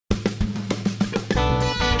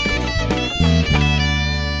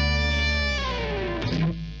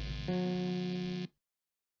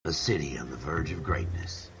A city on the verge of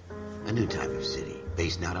greatness. A new type of city,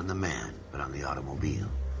 based not on the man, but on the automobile.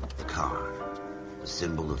 The car. The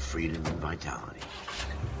symbol of freedom and vitality.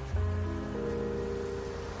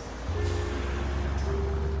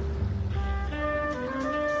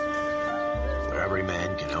 Where every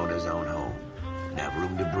man can own his own home, and have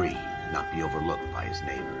room to breathe, and not be overlooked by his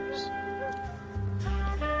neighbors.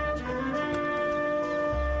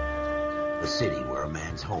 A city where a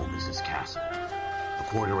man's home is his castle. A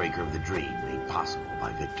quarter acre of the dream made possible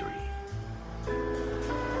by victory.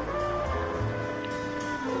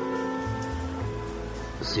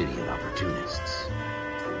 A city of opportunists.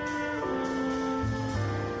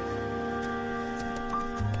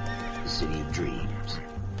 A city of dreams,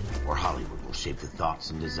 where Hollywood will shape the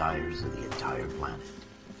thoughts and desires of the entire planet.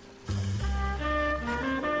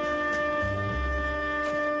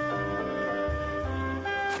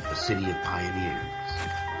 A city of pioneers.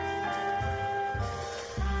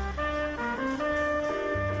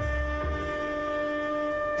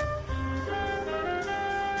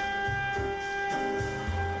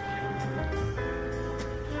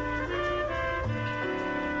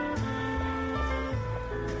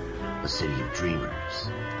 A city of dreamers.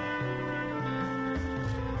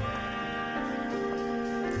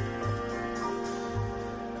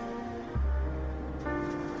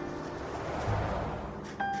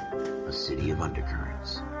 A city of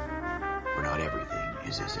undercurrents, where not everything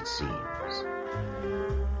is as it seems.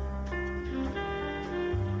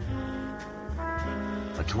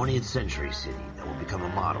 A 20th century city that will become a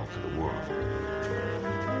model for the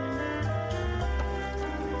world.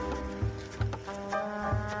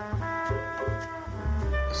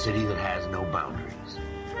 A city that has no boundaries,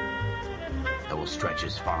 that will stretch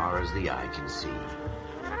as far as the eye can see.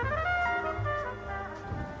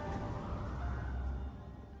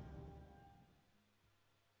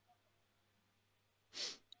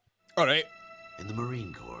 All right. In the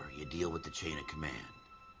Marine Corps, you deal with the chain of command.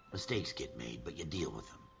 Mistakes get made, but you deal with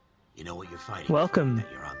them. You know what you're fighting. Welcome, that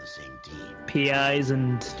you're on the same team. P.I.s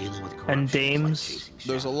and dames. Like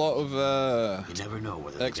there's a lot of you never know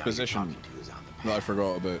whether exposition that I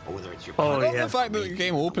forgot about. or whether it's your Oh, I love yeah. the fact that the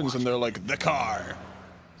game opens and they're like, the car.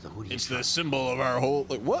 So who do you It's the trust? symbol of our whole.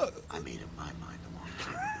 Like, what? I made up my mind a long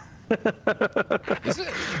time ago. Is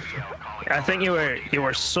it? I think you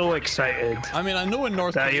were so excited. I mean, I know in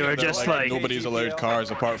North That Korea you were they're just like, like- nobody's allowed cars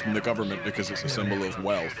apart from the government because it's a symbol of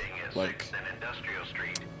wealth. Like,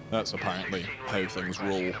 that's apparently how things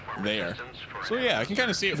roll there. So yeah, I can kind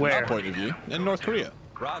of see it from Where? that point of view in North Korea.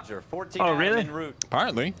 Roger, 14 Oh, really? en route.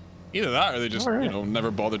 Apparently. Either that or they just, Alright. you know,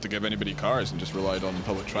 never bothered to give anybody cars and just relied on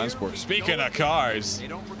public transport. Speaking of cars, They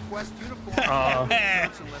don't request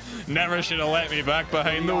never should have let me back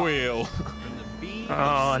behind the wheel.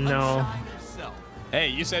 Oh no. Hey,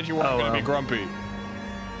 you said you weren't Oh, going to be well. grumpy.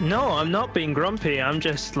 No, I'm not being grumpy. I'm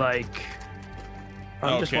just like,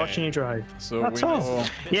 I'm just Okay. watching you drive. So That's we all. know,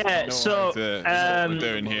 Yeah. know So what we're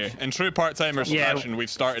doing here. In true part-timers yeah. fashion, we've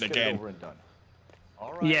started again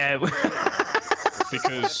yeah.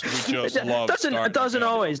 because we just love It starting doesn't again.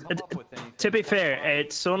 always. To be fair,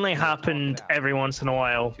 it's only happened every once in a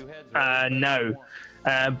while now.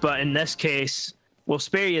 But in this case, we'll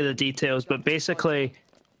spare you the details. But basically,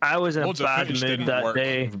 I was in a Loads of bad footage mood didn't that work,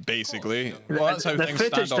 day. basically. Well, that's how The things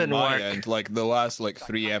footage stand on didn't my work. end. Like, the last,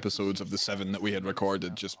 3 episodes of the 7 that we had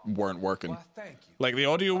recorded just weren't working. Like, the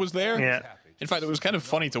audio was there. Yeah. In fact, it was kind of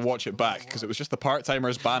funny to watch it back, because it was just the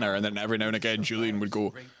part-timers banner, and then every now and again, Julian would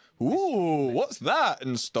go, ooh, what's that?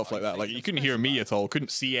 And stuff like that. Like, you couldn't hear me at all, couldn't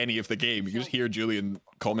see any of the game. You could just hear Julian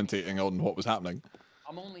commentating on what was happening.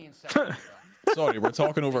 I'm only in second Sorry, we're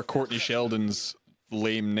talking over Courtney Sheldon's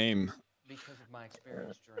lame name. because of my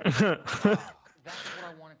experience during. That's what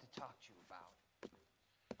I wanted to talk to you about.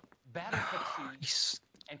 Battle fatigue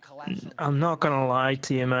and collapse. I'm not gonna lie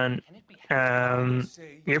to you, man.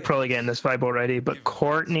 You're probably getting this vibe already, but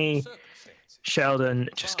Courtney Sheldon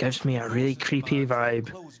just gives me a really creepy vibe.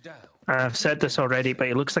 I've said this already, but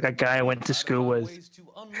he looks like a guy I went to school with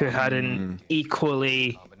who had an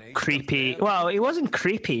equally creepy. Well, he wasn't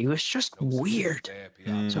creepy. He was just weird.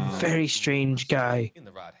 It's a very strange guy.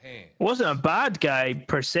 Wasn't a bad guy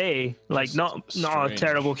per se, like not a strange.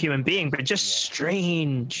 terrible human being, but just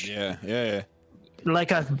strange. Yeah.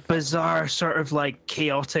 Like a bizarre sort of like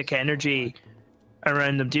chaotic energy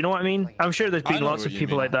around them. Do you know what I mean? I'm sure there's I been know lots what of you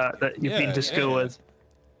people mean. like that you've been to school with.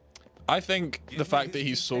 I think the fact that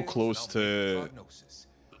he's so close to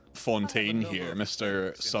Fontaine here,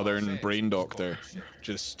 Mr. Southern Brain Doctor,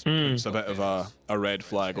 just puts a bit of a red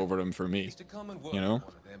flag over him for me. You know?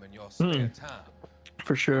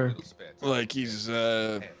 For sure. Like, he's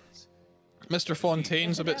Mr.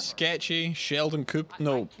 Fontaine's a bit sketchy. Sheldon Cooper,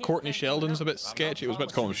 no, Courtney Sheldon's a bit sketchy. I was about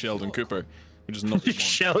to call him Sheldon Cooper, which is not his name.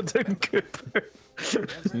 Sheldon Cooper.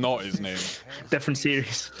 It's not his name. Different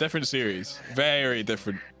series. Different series. Very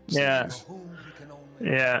different Yeah. series.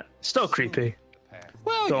 Yeah. Still creepy.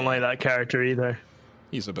 Well, Don't like that character either.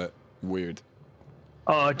 he's a bit weird.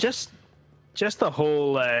 Oh, just the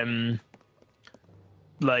whole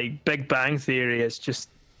like Big Bang Theory is just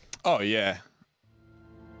Oh yeah.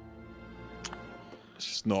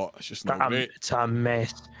 It's just not great. it's a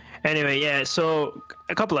mess. Anyway, yeah, so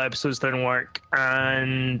a couple of episodes didn't work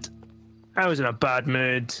and I was in a bad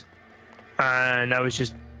mood and I was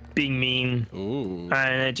just being mean. Ooh.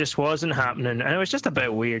 And it just wasn't happening and it was just a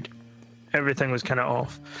bit weird. Everything was kind of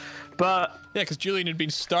off. But Yeah, because Julian had been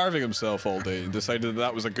starving himself all day and decided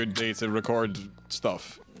that was a good day to record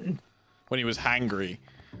stuff when he was hangry.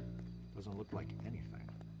 Doesn't look like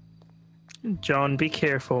anything. John, be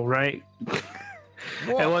careful, right?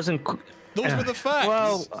 What? It wasn't Those were the facts.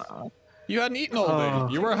 well, you hadn't eaten all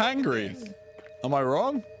day. You were hangry. Am I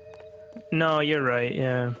wrong? no, you're right,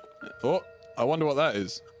 yeah. Oh, I wonder what that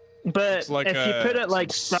is. But It's like if you put it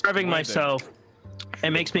like starving wedding. myself,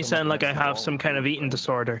 it makes me sound like I have some kind of eating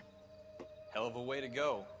disorder. Hell of a way to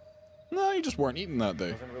go. No, you just weren't eating that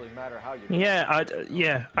day. Doesn't really matter how you. Yeah,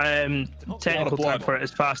 technical term blood. for it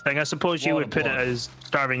is fasting. I suppose you Lot would of put blood. it as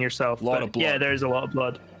starving yourself. Lot but of blood. Yeah, there's a lot of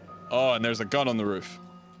blood. Oh, and there's a gun on the roof.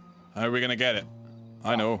 How are we gonna get it?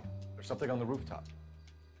 I know. There's something on the rooftop.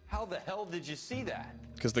 How the hell did you see that?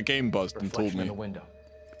 Because the game buzzed and told Reflection in me. the window.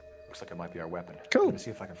 Looks like it might be our weapon. Cool. Let me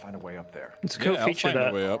see if I can find a way up there. It's a cool Yeah, I'll feature find a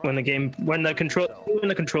that way up. when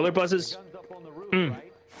the controller buzzes.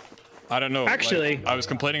 I don't know. Actually- like, I was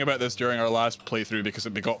complaining about this during our last playthrough because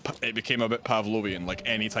it became a bit Pavlovian. Like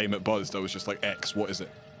any time it buzzed, I was just like, X, what is it?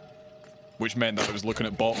 Which meant that I was looking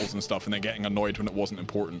at bottles and stuff and then getting annoyed when it wasn't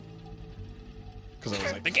important. Because I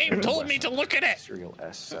was like, the game told me to look at it! Serial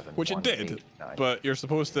S7. Which it did, but you're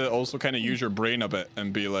supposed to also kind of use your brain a bit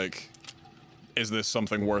and be like, is this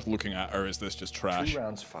something worth looking at or is this just trash? 2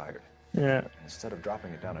 rounds fired. Yeah. Instead of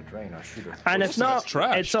dropping it down a drain, our shooter. And Well, if so that's not,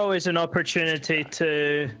 trash. it's always an opportunity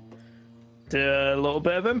to do a little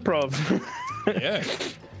bit of improv. Yeah.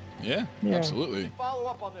 Yeah, Yeah. absolutely. Follow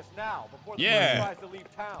up on this now before the Yeah. police tries to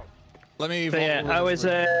leave town. Let me But yeah, follow I this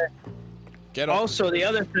was route. Get off. also the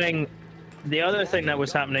other thing that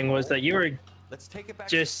was happening was that you were Let's take it back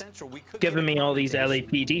just to Central. We could giving get me a all these conversation.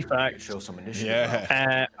 LAPD facts. Show some initiative.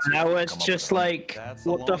 Yeah. And I was just like,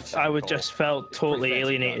 what the I was just felt totally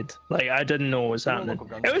alienated. Like I didn't know what was happening.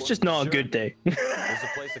 It was just not a good day. There's a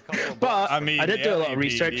place a couple of But I mean, I did do a lot of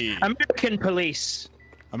research. LAPD. American police.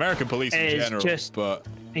 American police in It's general, just- but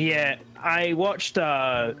Yeah, I watched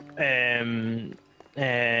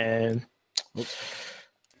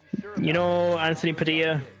you know Anthony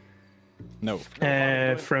Padilla no.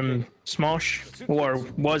 from Smosh, or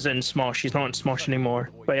was in Smosh. He's not in Smosh anymore,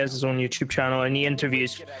 but he has his own YouTube channel and he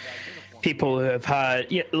interviews people who have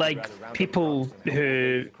had, yeah, like people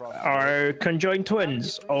who are conjoined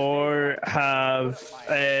twins or have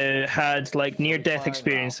had like near-death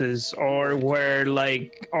experiences, or were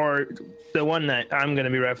like, or the one that I'm going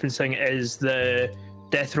to be referencing is the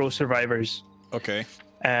death row survivors. Okay.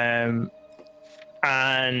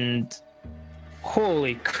 And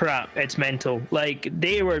holy crap, it's mental. Like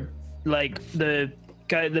they were like the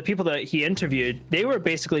people that he interviewed, they were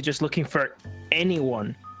basically just looking for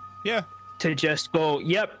anyone Yeah. to just go,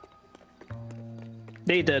 yep,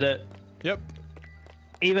 they did it, Yep.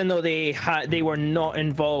 even though they were not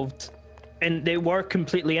involved and they were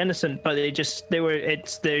completely innocent, but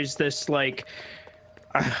there's this like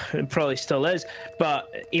it probably still is,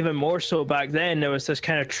 but even more so back then, there was this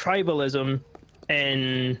kind of tribalism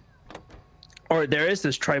there is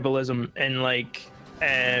this tribalism in like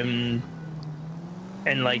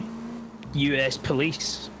US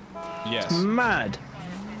police. Yes.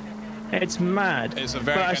 It's mad. It's a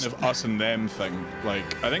very But kind of us and them thing.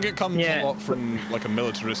 Like, I think it comes Yeah, a lot from like a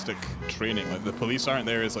militaristic training. Like the police aren't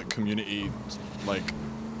there as like community, like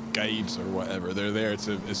guides or whatever. They're there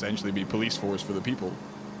to essentially be police force for the people.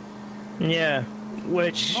 Yeah,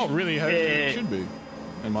 which Not really how it should be,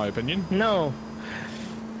 in my opinion. No,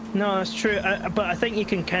 that's true. But I think you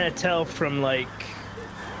can kind of tell from like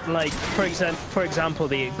for example,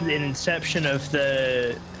 the inception of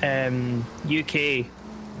the UK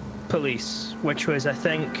police, which was, I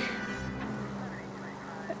think,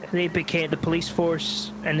 the police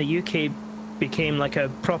force in the UK became like a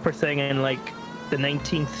proper thing in like the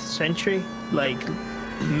 19th century, like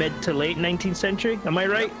mid to late 19th century. Am I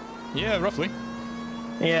right? Yeah, roughly.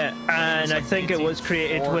 Yeah, and It's I like think it was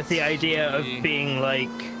created with the idea of 1840. being like,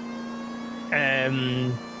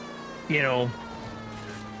 you know,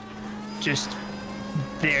 just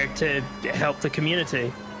there to help the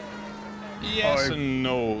community. Yes Or- and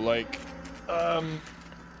no. Like,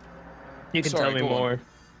 You can Sorry, tell me go on. more.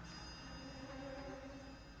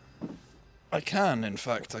 I can, in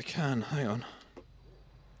fact, I can. Hang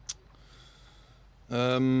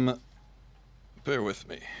on. Bear with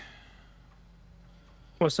me.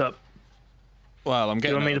 What's up? Well, I'm Do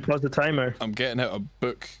you getting. want me to pause the timer? I'm getting out a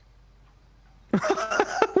book. Why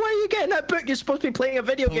are you getting that book? You're supposed to be playing a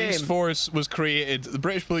video Police game. force was created. The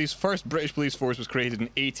first British police force was created in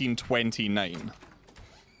 1829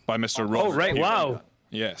 by Mr. Robert. Oh, right. Peel. Wow.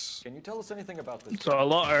 Yes. Can you tell us anything about this? So a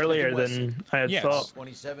lot earlier than I had Yes. thought.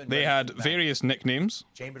 They had various nicknames,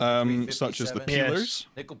 such as the Peelers,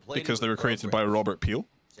 because they were created by Robert Peel.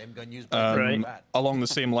 Right. Along the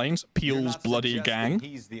same lines, Peel's Bloody Gang.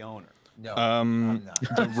 He's the owner.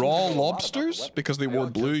 The Raw Lobsters, because they wore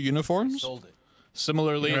blue uniforms.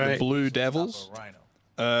 Similarly, the Right. Blue Devils.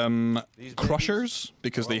 Crushers,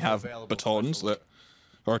 because they have batons that,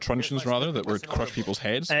 or truncheons rather, that would crush people's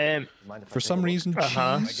heads. For some reason,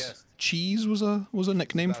 Cheese was a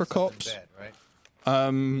nickname for cops.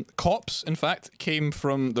 Cops, in fact, came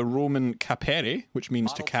from the Roman capere, which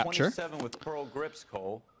means to capture. 27 with pearl grips,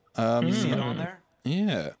 Cole. You see it on there?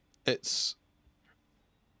 Yeah, it's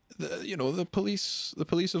you know, the police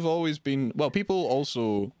have always been, well, people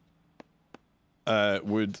also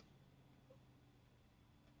would.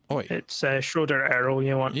 Oh wait. It's Schroeder arrow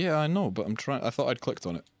you want. Yeah, I know, but I thought I'd clicked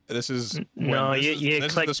on it. This is No, this you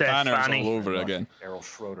is clicked the spanners Fanny. all over again. Errol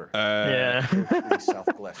Schroeder. Yeah. South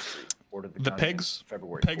Gillespie Street, ordered The gun in pigs.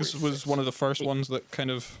 February Pigs was 46. one of the first ones that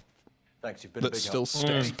kind of Thanks, you've been a that big still help.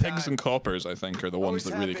 sticks. Pigs and coppers, I think, are the ones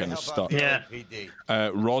that really kind of stuck. Yeah.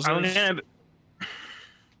 Rozzers.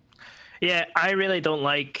 Yeah, I really don't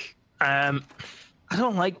like. I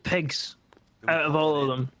don't like pigs out of all of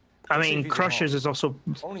them. I mean, Crushers is also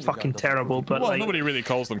fucking terrible, but Well, like, nobody really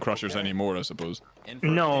calls them crushers anymore, I suppose.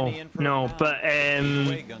 no, but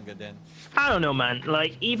I don't know, man.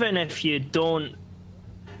 Like, even if you don't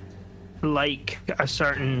like a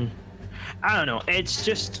certain, I don't know, it's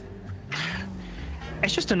just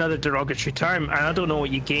another derogatory term, and I don't know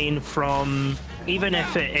what you gain from, even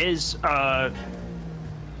if it is a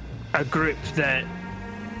group that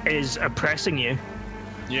is oppressing you.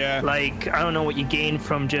 Yeah. Like, I don't know what you gain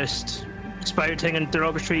from just spouting a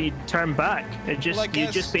derogatory term back. It just Well, I you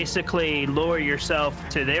guess- just basically lower yourself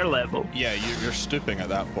to their level. Yeah, you're stooping at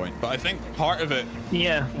that point. But I think part of it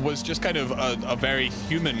Yeah. was just kind of a very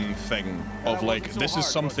human thing of like, this is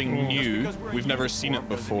something new, we've never seen it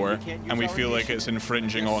before, and we feel like it's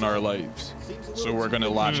infringing on our lives. So we're going to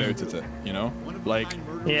lash out at it, you know? Like,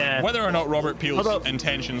 Yeah. whether or not Robert Peel's Although-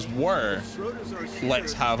 intentions were,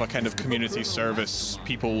 let's have a kind of community service,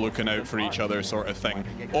 people looking out for each other sort of thing,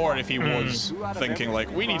 or if he was thinking like,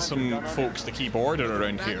 we need some folks to keep order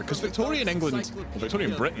around here, because Victorian England, well,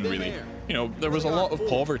 Victorian Britain really, you know, there was a lot of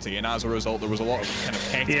poverty, and as a result there was a lot of kind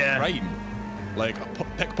of petty Yeah. crime, like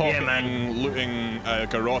pickpocketing, looting,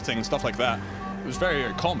 garroting, stuff like that. It was very,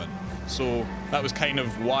 very common. So that was kind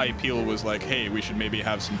of why Peel was like, hey, we should maybe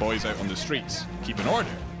have some boys out on the streets, keeping order.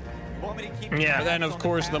 Yeah. But then, of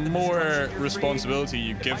course, the more responsibility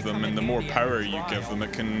you give them and the more power you give them,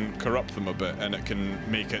 it can corrupt them a bit, and it can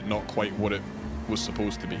make it not quite what it was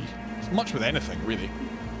supposed to be. It's much with anything, really.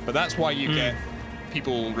 But that's why you get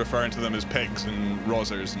people referring to them as pigs and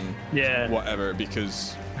rozzers and Yeah. whatever,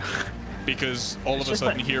 because all of a just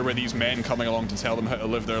sudden like- here were these men coming along to tell them how to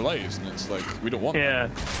live their lives, and it's like, we don't want that.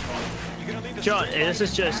 Yeah. John, this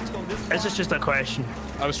is just a question.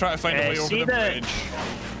 I was trying to find a way over see the that- bridge.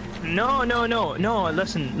 No,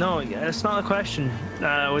 listen, no, it's not a question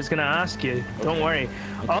I was gonna ask you. Don't worry.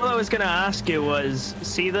 All I was gonna ask you was,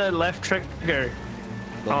 see the left trigger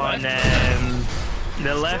on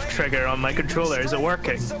the left trigger on my controller, is it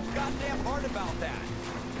working?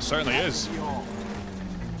 Certainly is.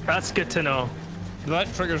 That's good to know. The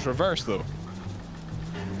left trigger's reversed, though.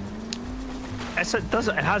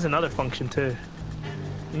 It has another function too.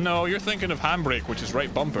 No, you're thinking of handbrake, which is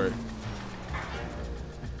right bumper.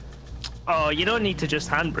 Oh, you don't need to just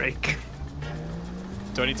handbrake.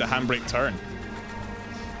 Do I need to handbrake turn?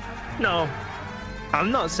 No. I'm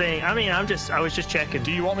not saying, I mean, I was just checking.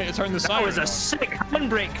 Do you want me to turn the That siren was a on? sick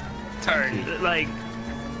handbrake turn. Like,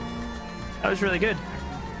 that was really good.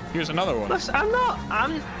 Here's another one. Listen,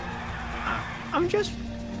 I'm just,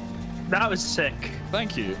 that was sick.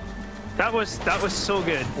 Thank you. That was so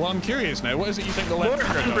good. Well, I'm curious now. What is it you think the left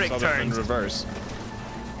More trigger handbrake does other than turns. reverse?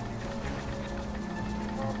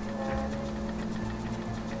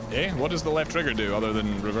 Eh? What does the left trigger do other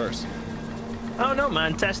than reverse? Oh no,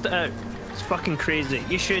 man, test it out. It's fucking crazy.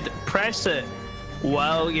 You should press it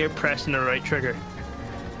while you're pressing the right trigger.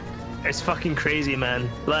 It's fucking crazy, man.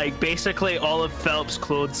 Like, basically all of Phelps'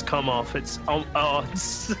 clothes come off. It's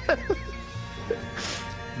it's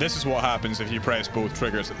This is what happens if you press both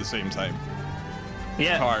triggers at the same time.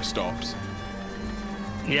 yeah. Car stops.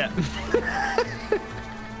 Yeah.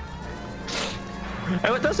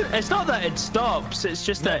 It doesn't. It's not that it stops. It's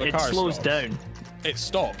just No, that the it car slows stops. down. It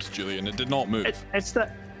stopped, Julian. It did not move. It's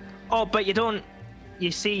that. Oh, but you don't.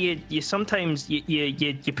 You see, you sometimes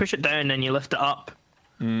you push it down and you lift it up.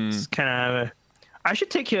 It's kind of. I should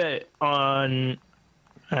take you on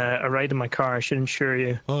a ride in my car. I should insure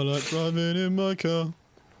you. I like driving in my car.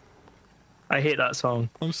 I hate that song.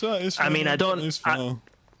 I'm satisfied. I mean, I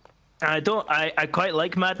quite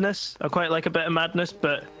like Madness. I quite like a bit of Madness,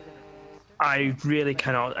 but I really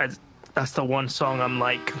cannot. That's the one song I'm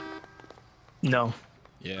like, no.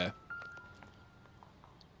 Yeah.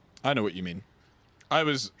 I know what you mean. I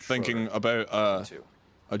was thinking about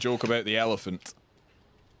a joke about the elephant,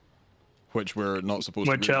 which we're not supposed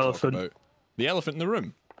to really talk about. The elephant in the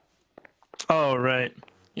room. Oh, right.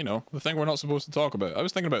 You know, the thing we're not supposed to talk about. I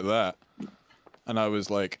was thinking about that, and I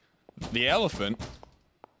was like, the elephant,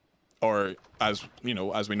 or as you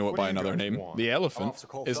know, as we know it by another name, the elephant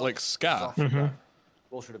is like ska.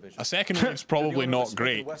 A second wave's probably not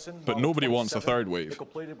great, but nobody wants a third wave.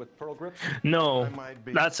 No,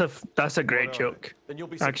 that's a great joke,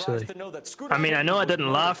 actually. I mean, I know I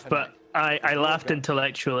didn't laugh, but I laughed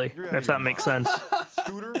intellectually, if that makes sense.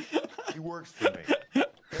 Scooter, he works for me.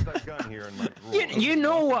 You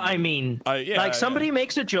know what I mean. Yeah, like, somebody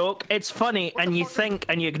makes a joke, it's funny, and you think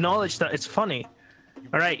and you acknowledge that it's funny.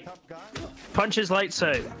 All right, punches lights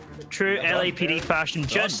out. True LAPD fashion.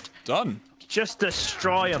 Done. Just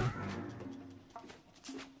destroy him.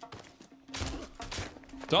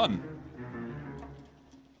 Done.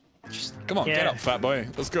 Come on, get up, fat boy.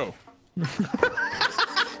 Let's go.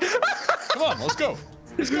 Come on, let's go.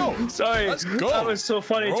 Let's go. Sorry, let's go. That was so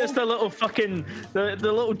funny. Bro. Just a little fucking the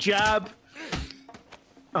little jab.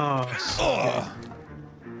 Oh.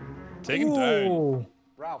 Take him down.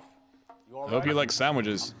 Ralph, I hope you like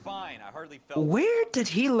sandwiches. Fine, I hardly felt. Where did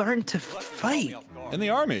he learn to fight? In the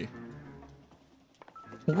army.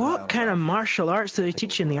 What kind of martial arts do they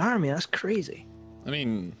teach you in the army? That's crazy. I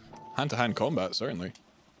mean, hand-to-hand combat, certainly.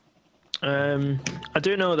 I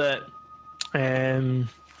do know that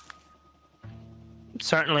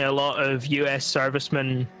certainly a lot of US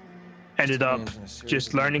servicemen ended up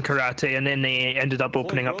just learning karate, and then they ended up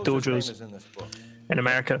opening up dojos in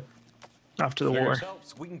America after the war.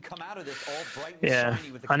 Yeah,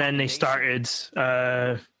 and then they started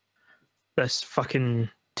this fucking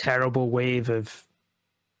terrible wave of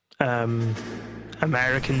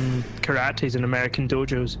American karates and American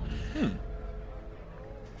dojos,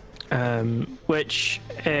 which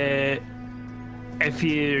if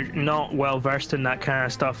you're not well versed in that kind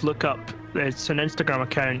of stuff, look up. It's an Instagram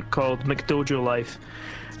account called McDojo Life,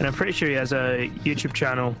 and I'm pretty sure he has a YouTube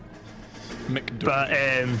channel. McDojo. But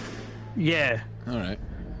yeah, all right.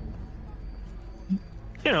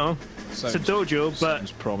 You know, it's a dojo, but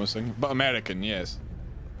sounds promising. But American, yes.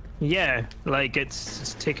 Yeah, like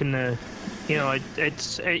it's taken the, you know,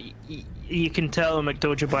 you can tell a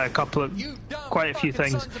McDojo by quite a few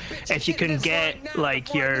things. If you can get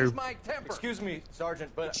like your. Excuse me,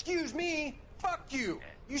 Sergeant, but Excuse me. Fuck you.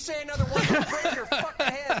 You say another word, I'll break your fucking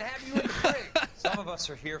head and have you in the frig. Some of us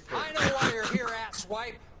are here for. I know why you're here,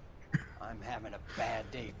 asswipe. I'm having a bad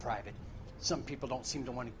day, Private. Some people don't seem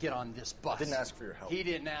to want to get on this bus. Didn't ask for your help. He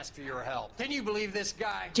didn't ask for your help. Can you believe this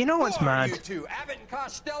guy? Do you know what's Who are mad? you two? Abbott and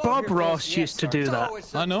Costello? Bob You're Ross both- used to do so that.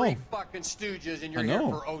 it's the I know. three fucking stooges and you're I here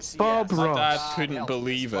know. for OCS. Bob My Ross. dad couldn't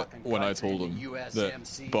believe it when I told him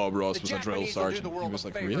that Bob Ross was a drill sergeant. He was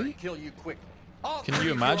like, really? Can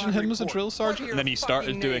you imagine him as a drill sergeant? And then he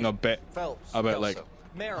started doing a bit about like,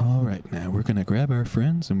 all right, now we're gonna grab our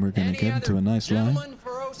friends and we're gonna get into a nice line,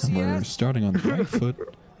 and we're starting on the right foot,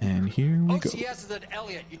 and here we go.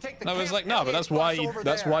 And I was like, no, but that's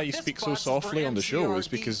why he speaks so softly on the show, is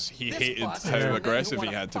because he hated how aggressive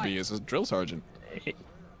he had to be as a drill sergeant.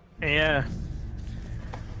 Yeah.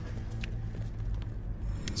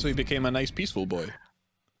 So he became a nice, peaceful boy.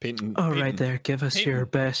 Painting. Oh, right there. Give us your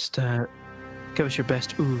best. Give us your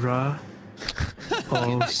best hoorah.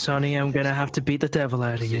 Oh, Sonny, I'm gonna have to beat the devil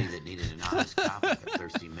out of you.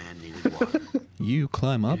 You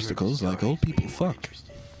climb obstacles like old people fuck.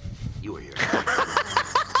 You were here.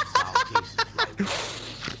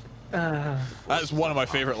 That's one of my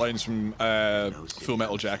favorite lines from Full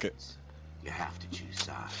Metal Jacket. You have to choose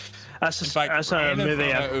sides. That's a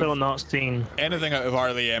movie I've still not seen. Anything out of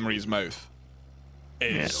Arlie Emery's mouth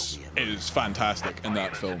is fantastic in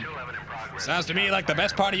that film. Sounds to me like the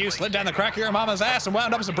best part of you slid down the crack of your mama's ass and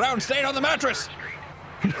wound up as a brown stain on the mattress.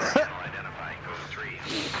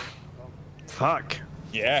 Fuck.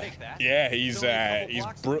 Yeah, yeah, he's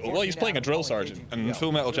brutal. Well, he's playing a drill sergeant, and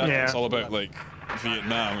Full Metal Jacket's all about like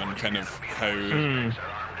Vietnam and kind of how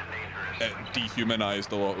it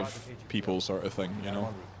dehumanized a lot of people, sort of thing, you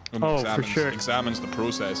know. And for sure. Examines the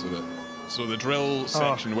process of it. So the drill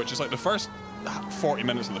section, which is like the first 40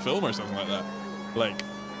 minutes of the film or something like that, like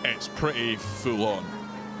it's pretty full on.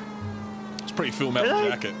 It's pretty Full Metal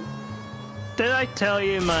Jacket. Did I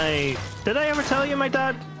ever tell you my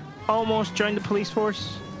dad almost joined the police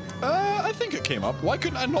force? I think it came up. Why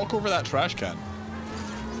couldn't I knock over that trash can?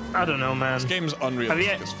 I don't know, man. This game's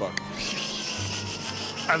unrealistic as fuck.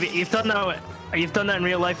 You've done that? You've done that in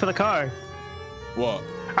real life for the car? What?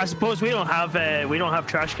 I suppose we don't have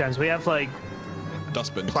trash cans. We have like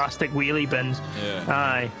dustbins, plastic wheelie bins. Yeah.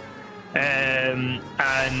 Aye. And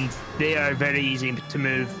they are very easy to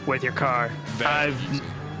move with your car.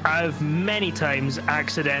 I've many times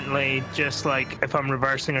accidentally, just like if I'm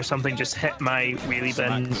reversing or something, just hit my wheelie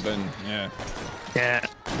bins. Yeah.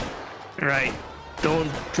 Right. Don't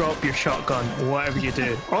drop your shotgun, whatever you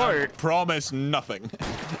do. Or promise nothing.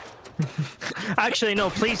 Actually, no,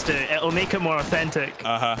 please do. It'll make it more authentic.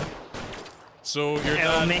 So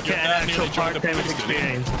it'll make it an actual part-time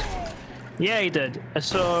experience. Yeah, he did.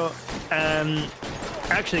 So,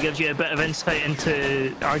 actually gives you a bit of insight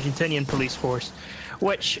into Argentinian police force,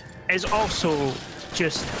 which is also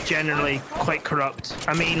just generally quite corrupt.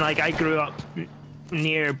 I mean, like, I grew up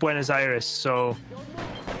near Buenos Aires, so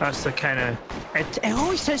that's the kind of... It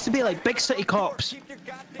always tends to be like big city cops.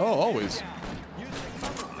 Oh, always.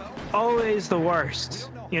 Always the worst,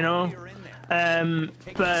 you know?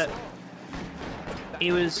 But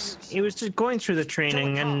he was just going through the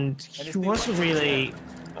training, and he wasn't really...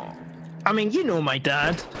 I mean, you know my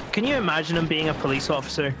dad. Can you imagine him being a police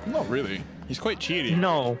officer? Not really. He's quite cheery.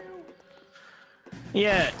 No.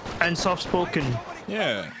 Yeah, and soft-spoken.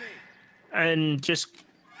 Yeah. And just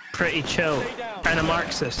pretty chill. And a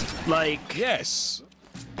Marxist. Like... Yes.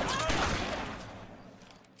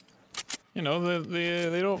 You know,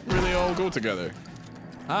 they don't really all go together.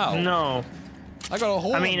 How? No. I got a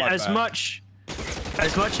hole in my as back. much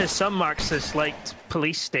as some Marxists liked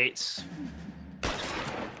police states,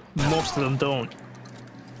 most of them don't.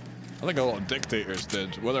 I think a lot of dictators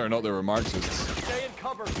did, whether or not they were Marxists.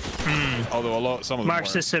 Although some of them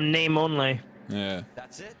Marxists in name only. Yeah.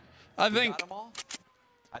 That's it?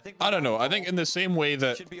 I don't know. I think in the same way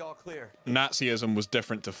that Nazism was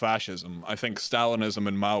different to fascism, I think Stalinism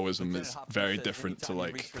and Maoism is very different to,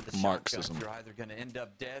 like, Marxism.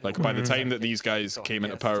 Like, by the time that these guys came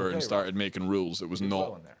into power and started making rules, it was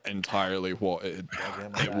not entirely what it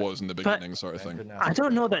was in the beginning, sort of thing. I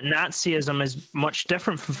don't know that Nazism is much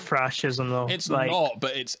different from fascism, though. It's not,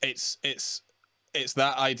 but it's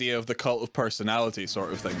that idea of the cult of personality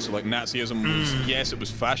sort of thing. So, like, Nazism was, yes, it was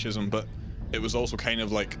fascism, but it was also kind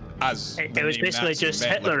of like, as it was basically Nazi just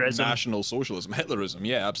meant, Hitlerism. Like National socialism. Hitlerism,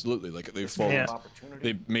 yeah, absolutely. Like, they followed,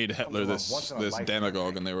 they made Hitler this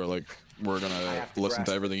demagogue, and they were like, we're gonna listen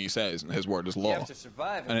to everything he says, and his word is law.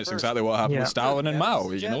 And it's exactly what happened with Stalin and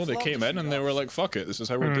Mao. You know, they came in and they were like, fuck it, this is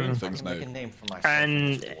how we're doing things now.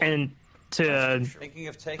 And the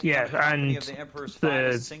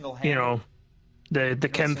you know, the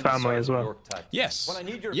Kim family as well. Yes.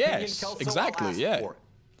 Yes, exactly, yeah.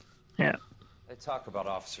 Yeah. They talk about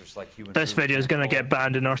officers like you. This video is gonna get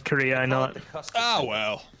banned in North Korea, I know it. Oh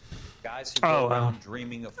well. Oh well.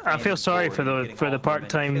 I feel sorry for the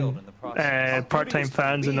part-time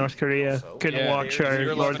fans in North Korea. Couldn't watch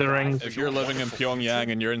our Lord of the Rings. If you're living in Pyongyang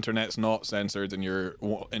and your internet's not censored and you're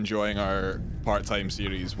enjoying our part-time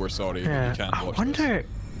series, we're sorry, but you can't watch this.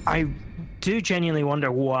 I do genuinely wonder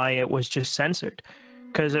why it was just censored,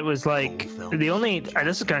 because it was like the only.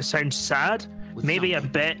 This is gonna sound sad. Maybe a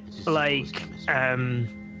bit like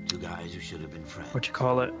Two guys who should have been friends. what you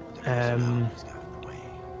call it?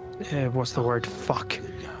 What's the word? Fuck.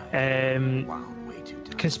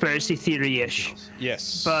 Conspiracy theory-ish.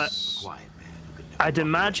 Yes. But I'd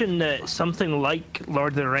imagine that something like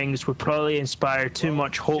Lord of the Rings would probably inspire too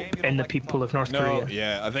much hope in the people of North Korea.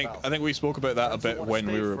 Yeah, I think we spoke about that a bit when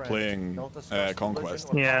we were playing Conquest.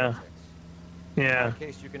 Yeah. Yeah. In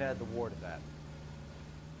case you can add the war to that.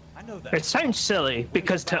 It sounds silly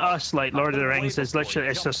because to us, like, Lord of the Rings is literally,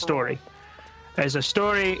 it's a story. It's a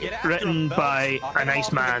story written by a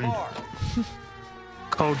nice man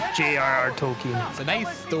called J.R.R. Tolkien. It's a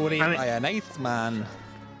nice story by a nice man.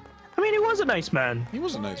 I mean, he was a nice man. He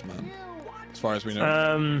was a nice man, as far as we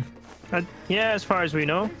know. Yeah, as far as we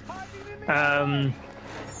know.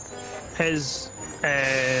 his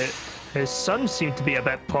son seemed to be a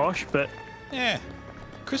bit posh, but Yeah.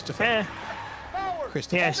 Christopher.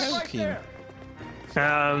 Christopher. Yes. Keen.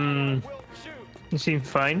 He seemed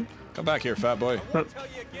fine. Come back here, fat boy.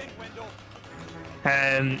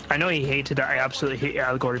 I know he hated it. I absolutely hate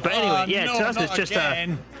Allegory. But anyway, yeah, no, so that's not just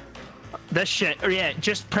again. this shit. Yeah,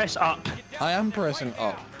 just press up. I am pressing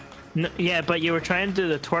up. No, yeah, but you were trying to do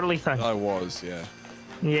the twirly thing. I was, yeah.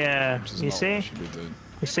 Yeah, Which is you not what see? I should be doing.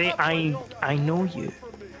 You see, I know you.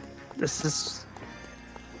 This is...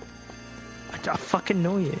 I fucking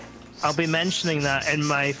know you. I'll be mentioning that in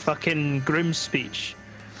my fucking groom speech.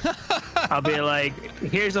 I'll be like,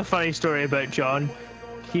 here's a funny story about John.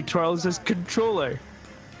 He twirls his controller.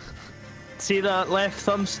 See that left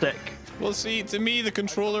thumbstick? Well, see, to me, the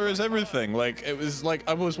controller is everything. Like, it was like,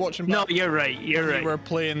 I was watching... No, you're right, you're right. You were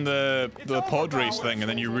playing the pod race thing, and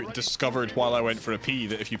then you discovered while I went for a pee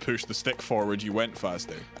that if you pushed the stick forward, you went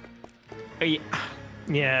faster.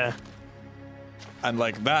 Yeah. And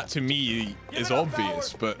like that to me is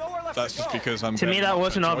obvious, but that's just because I'm. To me, that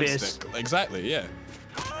wasn't obvious. Exactly, yeah.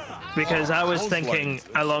 Because I was thinking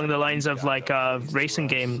along the lines of like a racing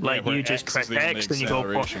game, like you just press X, then you go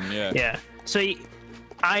forward. Yeah. So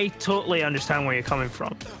I totally understand where you're coming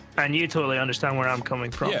from, and you totally understand where I'm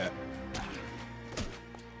coming from. Yeah.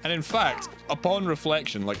 And in fact, upon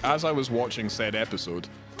reflection, like as I was watching said episode,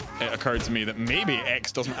 it occurred to me that maybe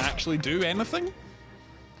X doesn't actually do anything.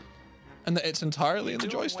 And that it's entirely in the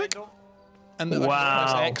joystick. And that I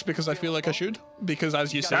just press X because I feel like I should. Because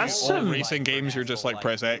as you say, all racing games, you're just like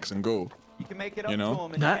press X and go. You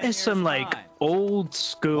know? That is some like old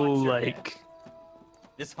school like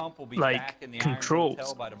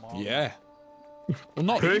controls. Yeah. Well,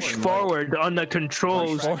 not push forward on the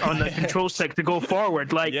controls on the control stick to go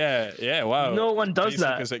forward. Like yeah, wow. No one does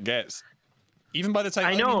that. As it gets. Even by the time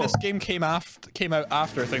I mean, this game came out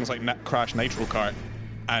after things like Crash Nitro Kart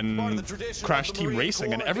and Crash Team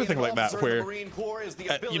Racing and everything like that, where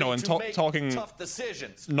you know, and talking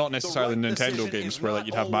not necessarily Nintendo games where like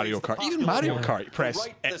you'd have Mario Kart, even Mario Kart, you press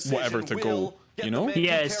whatever to go, you know?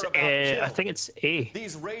 Yes, I think it's A.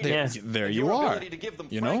 There you are.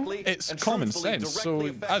 You know, it's common sense.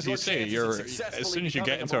 So as you say, as soon as you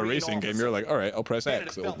get into a racing game, you're like, all right, I'll press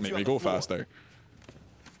X. It'll make me go faster.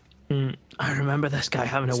 I remember this guy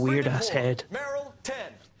having a weird ass head.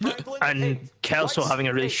 And Kelso having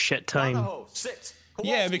a really shit time.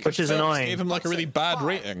 Yeah, because Phelps gave him like a really bad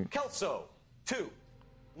rating. Because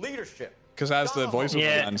as the voiceover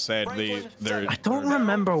man said, they're I don't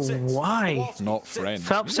remember why. Not friends.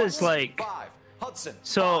 Phelps is like,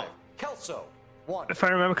 so if I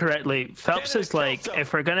remember correctly, Phelps is like,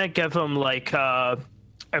 if we're gonna give him like a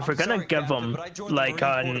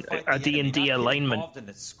D&D alignment,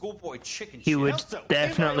 he would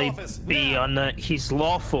definitely be on the, he's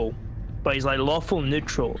lawful, but he's like lawful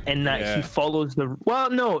neutral in that he follows the, well,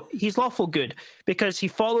 no, he's lawful good because he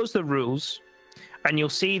follows the rules, and you'll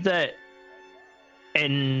see that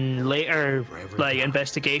in later like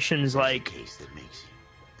investigations, like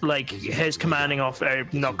his commanding officer,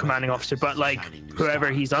 not commanding officer, but like whoever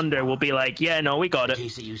he's under will be like, yeah, no, we got it,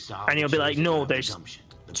 and he'll be like, no, there's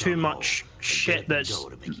too much shit that's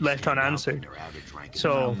left unanswered.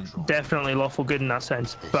 So definitely lawful good in that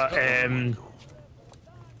sense. But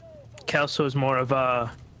Kelso's more of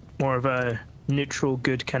a neutral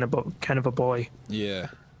good kind of a boy. Yeah.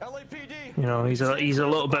 You know, he's a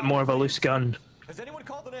little bit more of a loose gun. Has anyone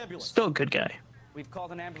called an ambulance? Still a good guy. We've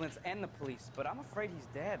called an ambulance and the police, but I'm afraid he's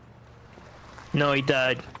dead. No, he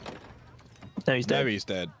died. No, he's dead. No, he's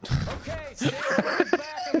dead. Okay, stay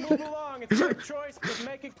back and move along. It's your choice, but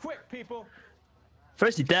make it quick, people.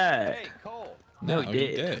 First he died. Hey, Cole. No, he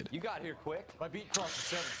did. You got here quick. My beat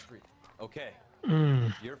crosses 7th Street. Okay.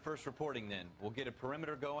 You're first reporting then. We'll get a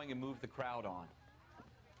perimeter going and move the crowd on.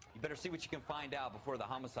 You better see what you can find out before the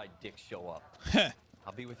homicide dicks show up.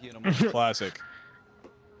 I'll be with you in a moment. Classic.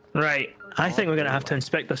 Right. I think we're going to have to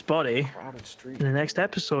inspect this body in the next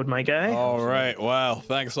episode, my guy. All right. Well,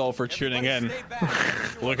 thanks all for tuning in.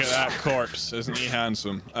 Look at that corpse. Isn't he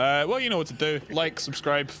handsome? Well, you know what to do. Like,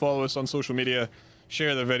 subscribe, follow us on social media,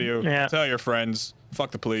 share the video, tell your friends,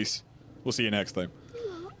 fuck the police. We'll see you next time.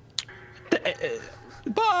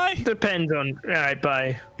 Bye. Depends on... Alright,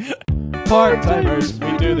 bye. Part-timers,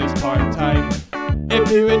 we do this part-time.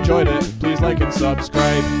 If you enjoyed it, please like and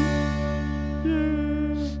subscribe.